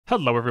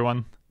Hello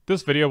everyone.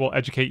 This video will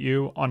educate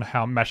you on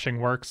how meshing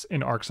works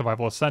in Ark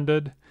Survival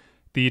Ascended.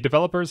 The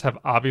developers have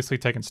obviously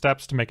taken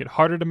steps to make it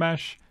harder to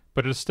mesh,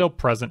 but it is still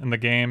present in the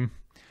game.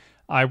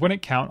 I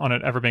wouldn't count on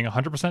it ever being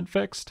 100%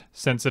 fixed,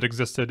 since it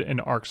existed in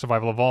Ark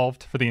Survival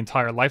Evolved for the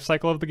entire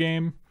lifecycle of the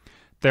game.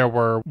 There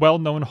were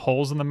well-known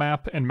holes in the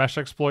map and mesh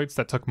exploits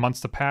that took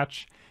months to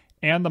patch,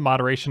 and the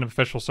moderation of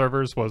official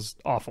servers was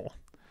awful.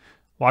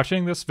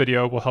 Watching this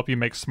video will help you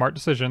make smart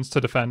decisions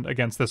to defend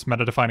against this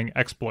meta-defining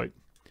exploit.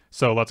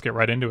 So let's get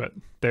right into it.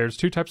 There's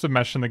two types of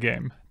mesh in the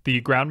game,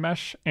 the ground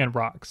mesh and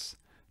rocks.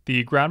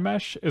 The ground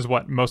mesh is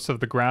what most of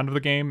the ground of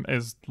the game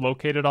is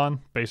located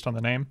on, based on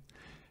the name.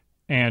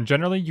 And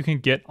generally you can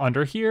get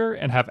under here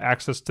and have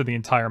access to the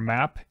entire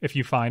map if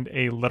you find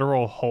a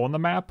literal hole in the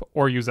map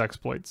or use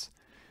exploits.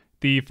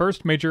 The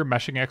first major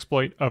meshing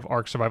exploit of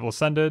Ark Survival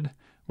Ascended,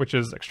 which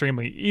is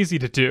extremely easy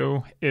to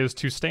do, is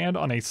to stand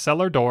on a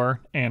cellar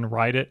door and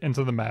ride it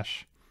into the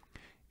mesh.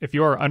 If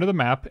you are under the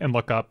map and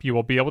look up, you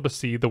will be able to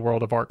see the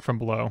world of Ark from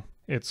below.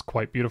 It's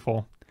quite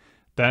beautiful.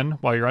 Then,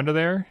 while you're under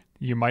there,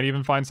 you might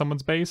even find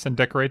someone's base and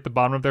decorate the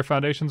bottom of their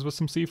foundations with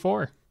some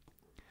C4.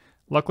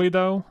 Luckily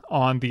though,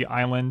 on the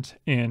island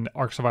in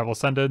Ark Survival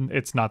Ascended,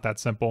 it's not that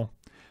simple.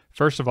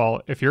 First of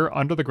all, if you're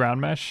under the ground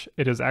mesh,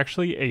 it is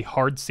actually a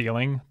hard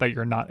ceiling that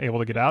you're not able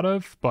to get out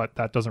of, but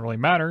that doesn't really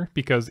matter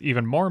because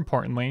even more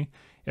importantly,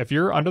 if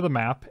you're under the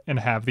map and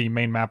have the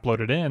main map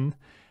loaded in,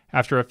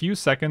 after a few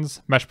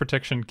seconds, mesh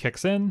protection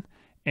kicks in,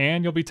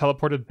 and you'll be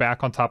teleported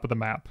back on top of the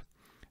map.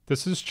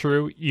 This is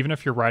true even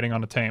if you're riding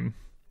on a tame.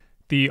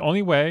 The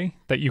only way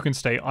that you can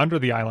stay under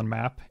the island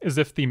map is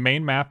if the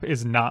main map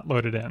is not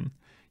loaded in.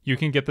 You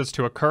can get this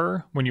to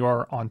occur when you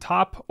are on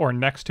top or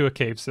next to a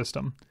cave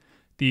system.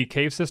 The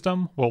cave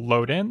system will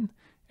load in,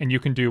 and you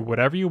can do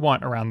whatever you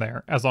want around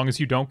there as long as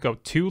you don't go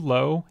too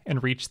low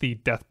and reach the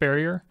death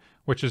barrier,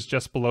 which is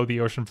just below the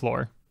ocean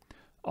floor.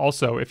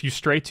 Also, if you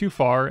stray too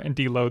far and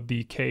deload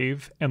the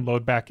cave and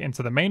load back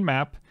into the main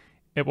map,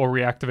 it will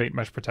reactivate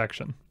mesh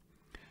protection.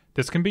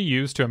 This can be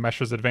used to a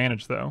mesher's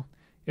advantage though.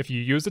 If you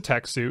use a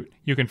tech suit,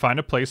 you can find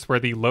a place where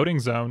the loading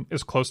zone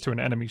is close to an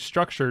enemy's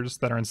structures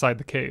that are inside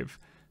the cave.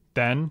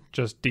 Then,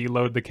 just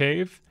deload the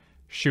cave,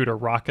 shoot a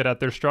rocket at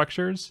their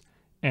structures,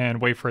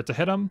 and wait for it to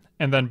hit them,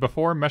 and then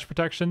before mesh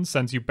protection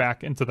sends you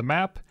back into the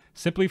map,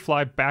 simply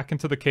fly back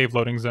into the cave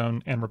loading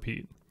zone and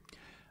repeat.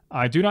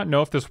 I do not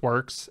know if this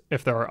works,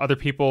 if there are other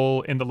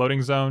people in the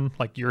loading zone,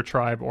 like your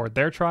tribe or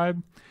their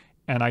tribe,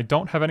 and I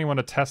don't have anyone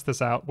to test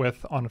this out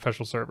with on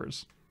official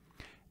servers.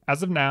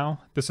 As of now,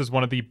 this is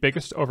one of the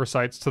biggest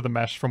oversights to the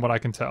mesh from what I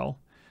can tell.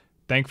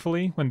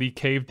 Thankfully, when the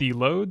cave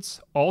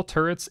deloads, all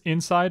turrets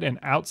inside and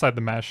outside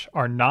the mesh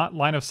are not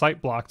line of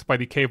sight blocked by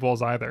the cave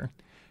walls either.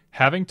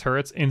 Having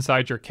turrets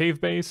inside your cave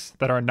base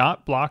that are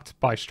not blocked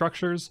by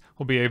structures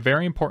will be a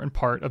very important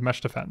part of mesh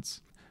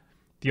defense.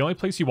 The only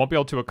place you won't be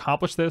able to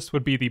accomplish this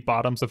would be the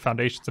bottoms of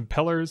foundations and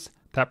pillars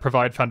that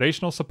provide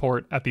foundational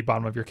support at the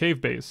bottom of your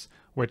cave base,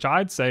 which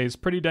I'd say is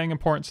pretty dang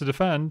important to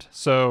defend,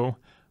 so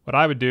what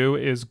I would do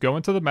is go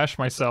into the mesh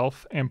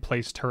myself and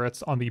place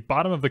turrets on the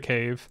bottom of the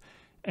cave,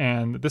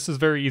 and this is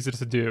very easy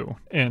to do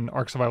in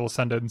Ark Survival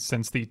Ascended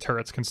since the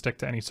turrets can stick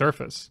to any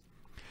surface.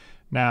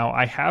 Now,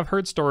 I have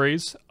heard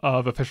stories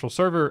of official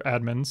server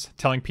admins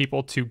telling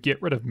people to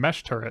get rid of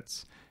mesh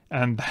turrets,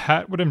 and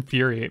that would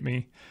infuriate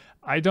me.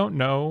 I don't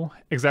know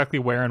exactly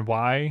where and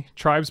why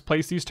tribes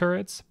place these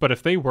turrets, but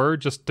if they were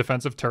just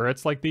defensive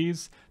turrets like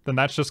these, then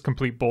that's just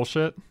complete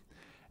bullshit.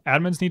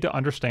 Admins need to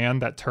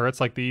understand that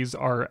turrets like these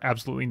are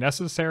absolutely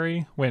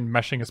necessary when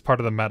meshing is part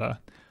of the meta.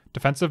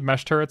 Defensive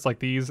mesh turrets like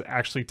these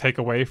actually take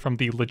away from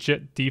the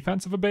legit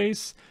defense of a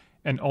base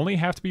and only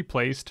have to be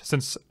placed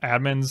since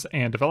admins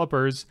and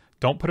developers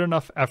don't put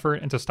enough effort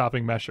into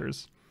stopping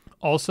meshers.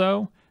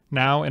 Also,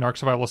 now in Ark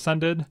Survival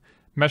Ascended,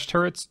 mesh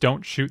turrets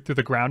don't shoot through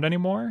the ground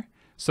anymore,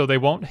 so they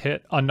won't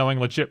hit unknowing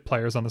legit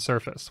players on the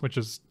surface, which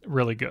is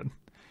really good.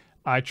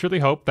 I truly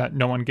hope that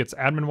no one gets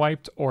admin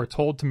wiped or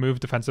told to move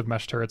defensive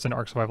mesh turrets in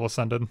Ark Survival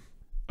Ascended.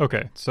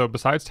 Okay, so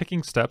besides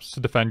taking steps to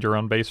defend your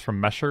own base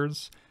from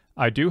meshers,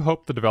 I do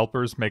hope the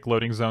developers make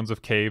loading zones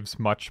of caves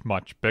much,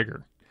 much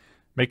bigger.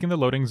 Making the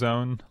loading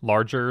zone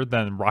larger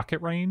than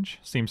rocket range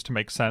seems to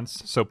make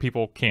sense so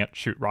people can't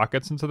shoot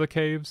rockets into the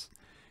caves.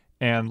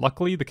 And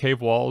luckily the cave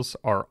walls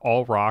are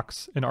all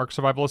rocks in Ark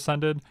Survival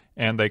Ascended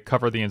and they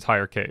cover the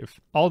entire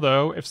cave.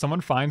 Although if someone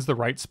finds the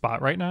right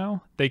spot right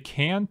now, they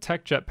can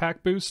tech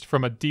jetpack boost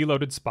from a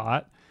deloaded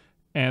spot,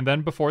 and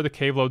then before the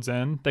cave loads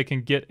in, they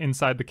can get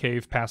inside the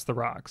cave past the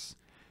rocks.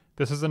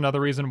 This is another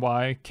reason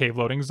why cave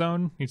loading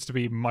zone needs to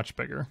be much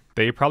bigger.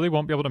 They probably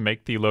won't be able to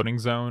make the loading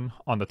zone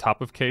on the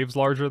top of caves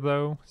larger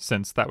though,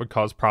 since that would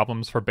cause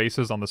problems for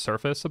bases on the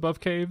surface above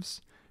caves,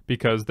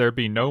 because there'd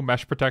be no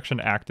mesh protection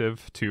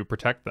active to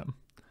protect them.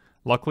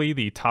 Luckily,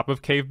 the top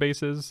of cave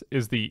bases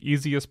is the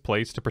easiest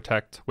place to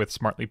protect with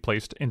smartly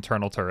placed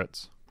internal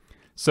turrets.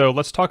 So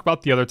let's talk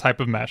about the other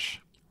type of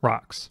mesh,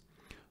 rocks.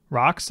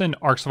 Rocks in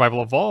Ark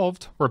Survival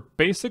Evolved were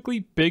basically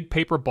big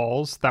paper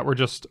balls that were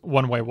just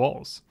one-way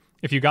walls.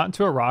 If you got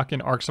into a rock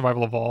in Ark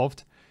Survival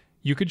Evolved,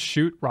 You could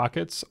shoot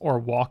rockets or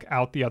walk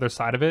out the other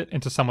side of it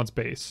into someone's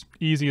base.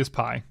 Easy as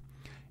pie.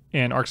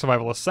 In Ark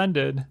Survival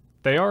Ascended,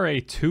 they are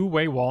a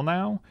two-way wall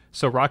now,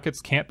 so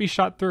rockets can't be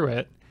shot through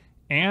it,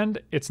 and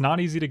it's not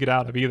easy to get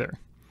out of either.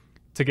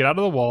 To get out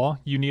of the wall,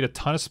 you need a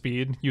ton of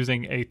speed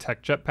using a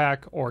tech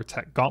jetpack or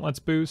tech gauntlets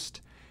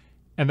boost,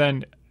 and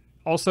then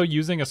also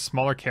using a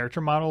smaller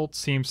character model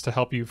seems to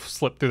help you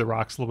slip through the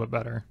rocks a little bit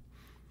better.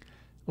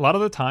 A lot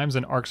of the times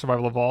in Ark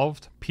Survival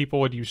Evolved,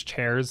 people would use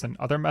chairs and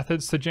other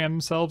methods to jam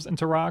themselves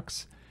into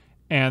rocks,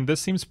 and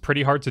this seems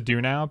pretty hard to do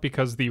now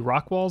because the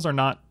rock walls are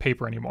not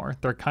paper anymore.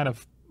 They're kind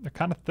of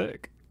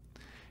thick.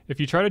 If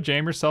you try to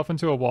jam yourself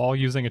into a wall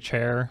using a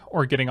chair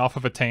or getting off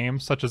of a tame,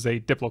 such as a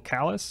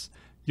Diplocalus,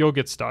 you'll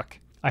get stuck.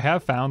 I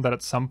have found that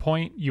at some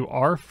point you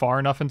are far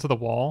enough into the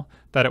wall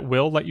that it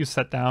will let you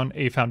set down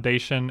a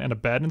foundation and a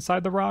bed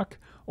inside the rock,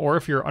 or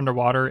if you're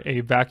underwater,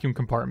 a vacuum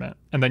compartment,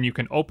 and then you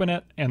can open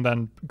it and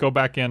then go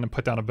back in and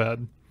put down a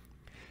bed.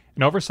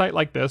 An oversight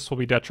like this will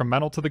be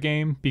detrimental to the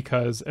game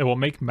because it will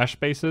make mesh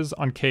bases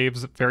on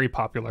caves very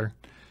popular.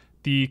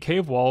 The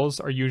cave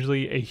walls are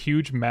usually a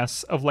huge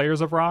mess of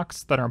layers of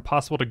rocks that are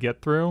impossible to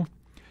get through,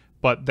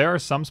 but there are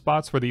some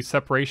spots where the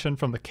separation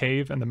from the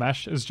cave and the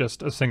mesh is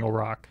just a single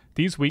rock.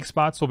 These weak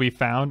spots will be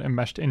found and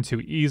meshed into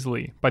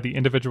easily by the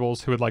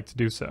individuals who would like to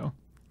do so.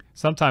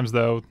 Sometimes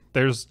though,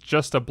 there's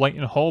just a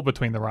blatant hole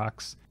between the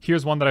rocks.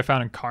 Here's one that I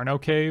found in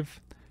Carno Cave.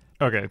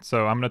 Okay,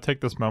 so I'm going to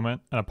take this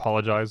moment and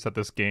apologize that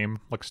this game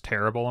looks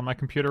terrible on my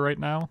computer right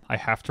now. I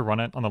have to run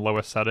it on the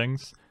lowest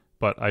settings,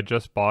 but I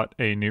just bought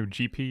a new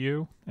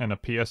GPU and a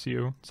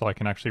PSU so I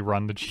can actually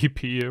run the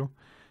GPU.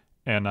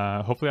 And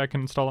hopefully I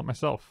can install it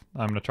myself.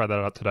 I'm going to try that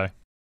out today.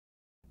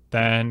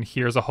 Then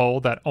here's a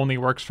hole that only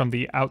works from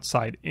the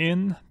outside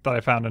in that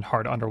I found in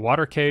Hard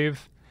Underwater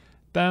Cave.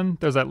 Then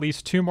there's at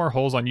least 2 more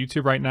holes on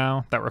YouTube right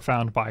now that were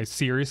found by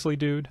Seriously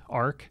Dude,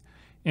 Ark,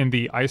 in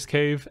the Ice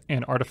Cave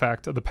and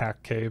Artifact of the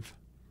Pack Cave.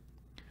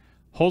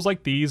 Holes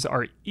like these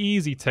are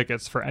easy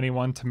tickets for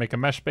anyone to make a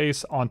mesh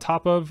base on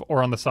top of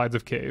or on the sides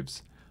of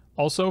caves.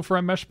 Also for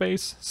a mesh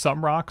base,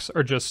 some rocks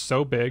are just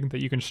so big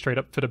that you can straight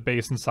up fit a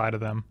base inside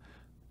of them.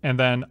 And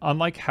then,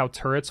 unlike how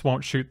turrets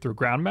won't shoot through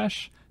ground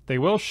mesh, they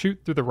will shoot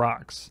through the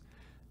rocks.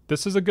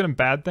 This is a good and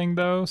bad thing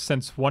though,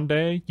 since one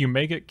day you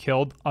may get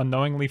killed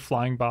unknowingly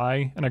flying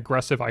by an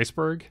aggressive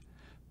iceberg.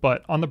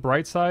 But on the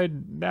bright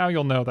side, now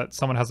you'll know that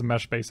someone has a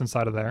mesh base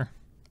inside of there.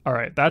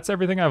 Alright, that's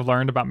everything I've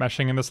learned about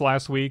meshing in this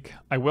last week.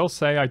 I will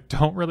say I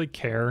don't really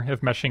care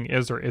if meshing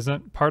is or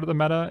isn't part of the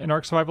meta in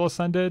Ark Survival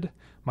Ascended.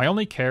 My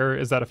only care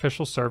is that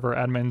official server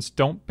admins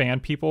don't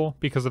ban people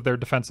because of their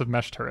defensive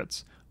mesh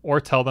turrets,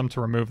 or tell them to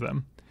remove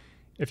them.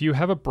 If you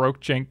have a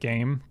broke jank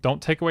game,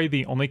 don't take away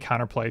the only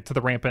counterplay to the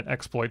rampant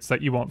exploits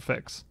that you won't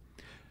fix.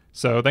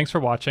 So thanks for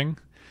watching.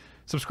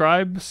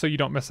 Subscribe so you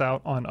don't miss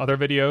out on other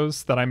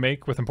videos that I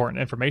make with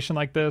important information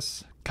like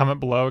this.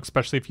 Comment below,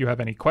 especially if you have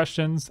any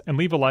questions, and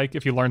leave a like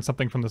if you learned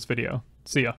something from this video. See ya.